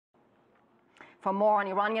For more on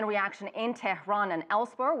Iranian reaction in Tehran and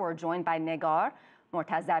elsewhere, we're joined by Negar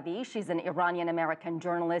Mortazavi. She's an Iranian-American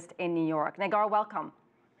journalist in New York. Negar, welcome.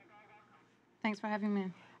 Thanks for having me.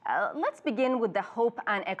 Let's begin with the hope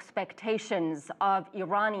and expectations of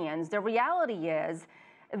Iranians. The reality is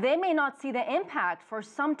they may not see the impact for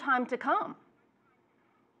some time to come.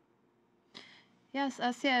 Yes,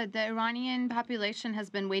 Asieh, the Iranian population has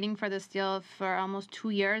been waiting for this deal for almost 2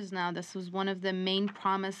 years now. This was one of the main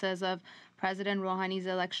promises of President Rouhani's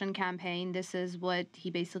election campaign. This is what he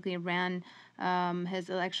basically ran his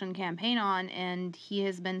election campaign on, and he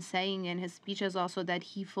has been saying in his speeches also that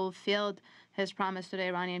he fulfilled his promise to the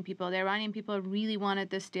Iranian people. The Iranian people really wanted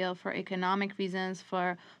this deal for economic reasons,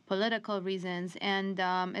 for political reasons, and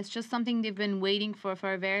it's just something they've been waiting for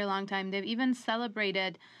a very long time. They've even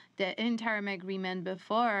celebrated the interim agreement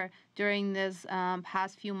before during this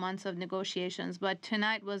past few months of negotiations, but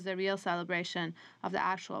tonight was the real celebration of the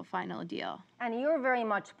actual final deal. And you're very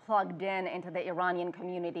much plugged in into the Iranian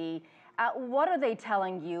community. What are they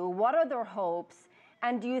telling you? What are their hopes?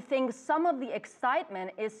 And do you think some of the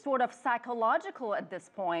excitement is sort of psychological at this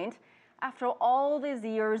point after all these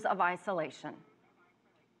years of isolation?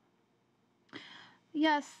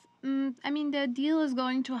 Yes. I mean, the deal is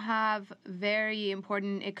going to have very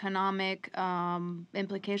important economic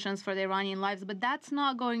implications for the Iranian lives, but that's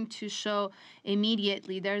not going to show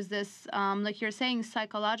immediately. There's this, like you're saying,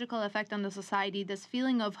 psychological effect on the society, this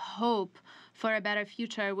feeling of hope for a better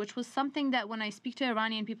future, which was something that when I speak to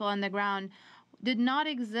Iranian people on the ground, did not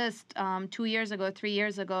exist 2 years ago, 3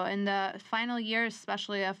 years ago. In the final years,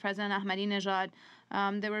 especially of President Ahmadinejad,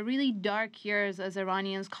 there were really dark years, as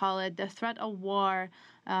Iranians call it. The threat of war,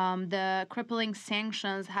 the crippling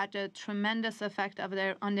sanctions had a tremendous effect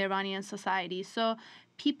on the Iranian society. So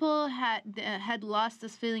people had lost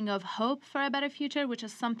this feeling of hope for a better future, which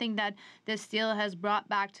is something that this deal has brought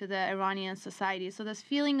back to the Iranian society. So this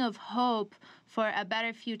feeling of hope for a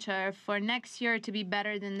better future, for next year to be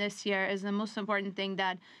better than this year, is the most important thing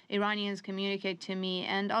that Iranians communicate to me.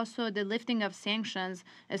 And also the lifting of sanctions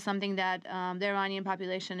is something that the Iranian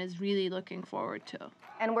population is really looking forward to.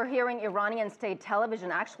 And we're hearing Iranian state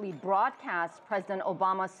television actually broadcast President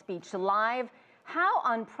Obama's speech live. How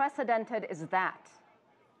unprecedented is that?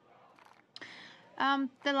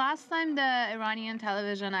 The last time the Iranian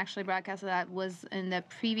television actually broadcasted that was in the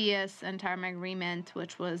previous interim agreement,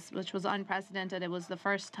 which was unprecedented. It was the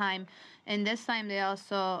first time, and this time they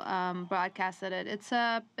also broadcasted it. It's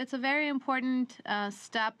a very important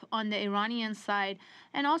step on the Iranian side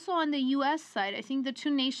and also on the U.S. side. I think the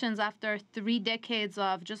two nations, after 3 decades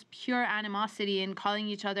of just pure animosity and calling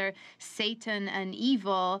each other Satan and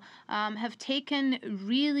evil, have taken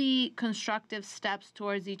really constructive steps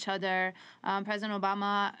towards each other. President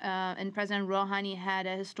Obama and President Rouhani had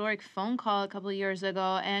a historic phone call a couple of years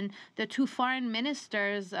ago, and the two foreign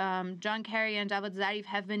ministers, John Kerry and Javad Zarif,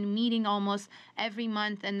 have been meeting almost every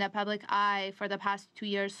month in the public eye for the past 2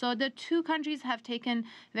 years. So the two countries have taken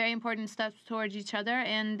very important steps towards each other,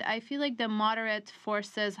 and I feel like the moderate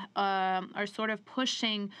forces are sort of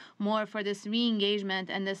pushing more for this re-engagement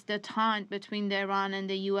and this détente between Iran and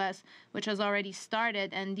the U.S., which has already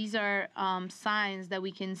started, and these are signs that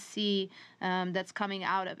we can see that's coming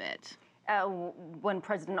out of it. When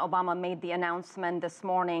President Obama made the announcement this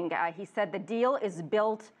morning, he said the deal is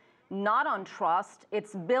built not on trust,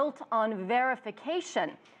 it's built on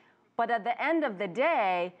verification. But at the end of the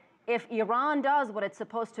day, if Iran does what it's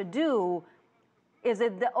supposed to do, is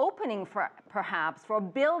it the opening perhaps for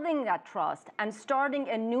building that trust and starting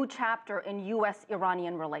a new chapter in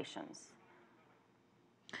U.S.-Iranian relations?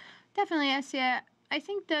 Definitely, Asieh. I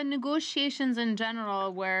think the negotiations in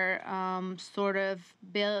general were sort of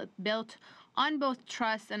built on both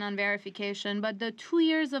trust and on verification, but the 2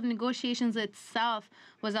 years of negotiations itself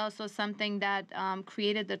was also something that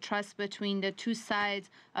created the trust between the two sides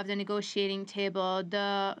of the negotiating table.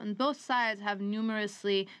 Both sides have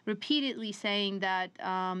repeatedly saying that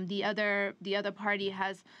the other party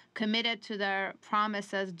has committed to their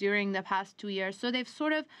promises during the past 2 years. So they've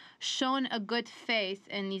sort of shown a good faith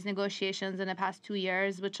in these negotiations in the past 2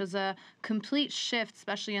 years, which is a complete shift,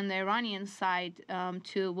 especially on the Iranian side,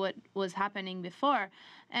 to what was happening before.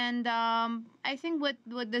 And I think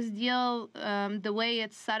with this deal, the way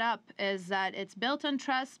it's set up is that it's built on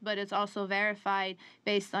trust, but it's also verified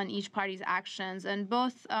based on each party's actions. And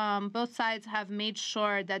both sides have made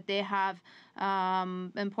sure that they have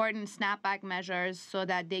important snapback measures so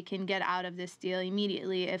that they can get out of this deal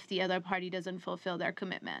immediately if the other party doesn't fulfill their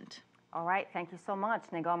commitment. All right. Thank you so much.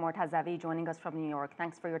 Negar Mortazavi joining us from New York.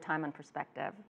 Thanks for your time and perspective.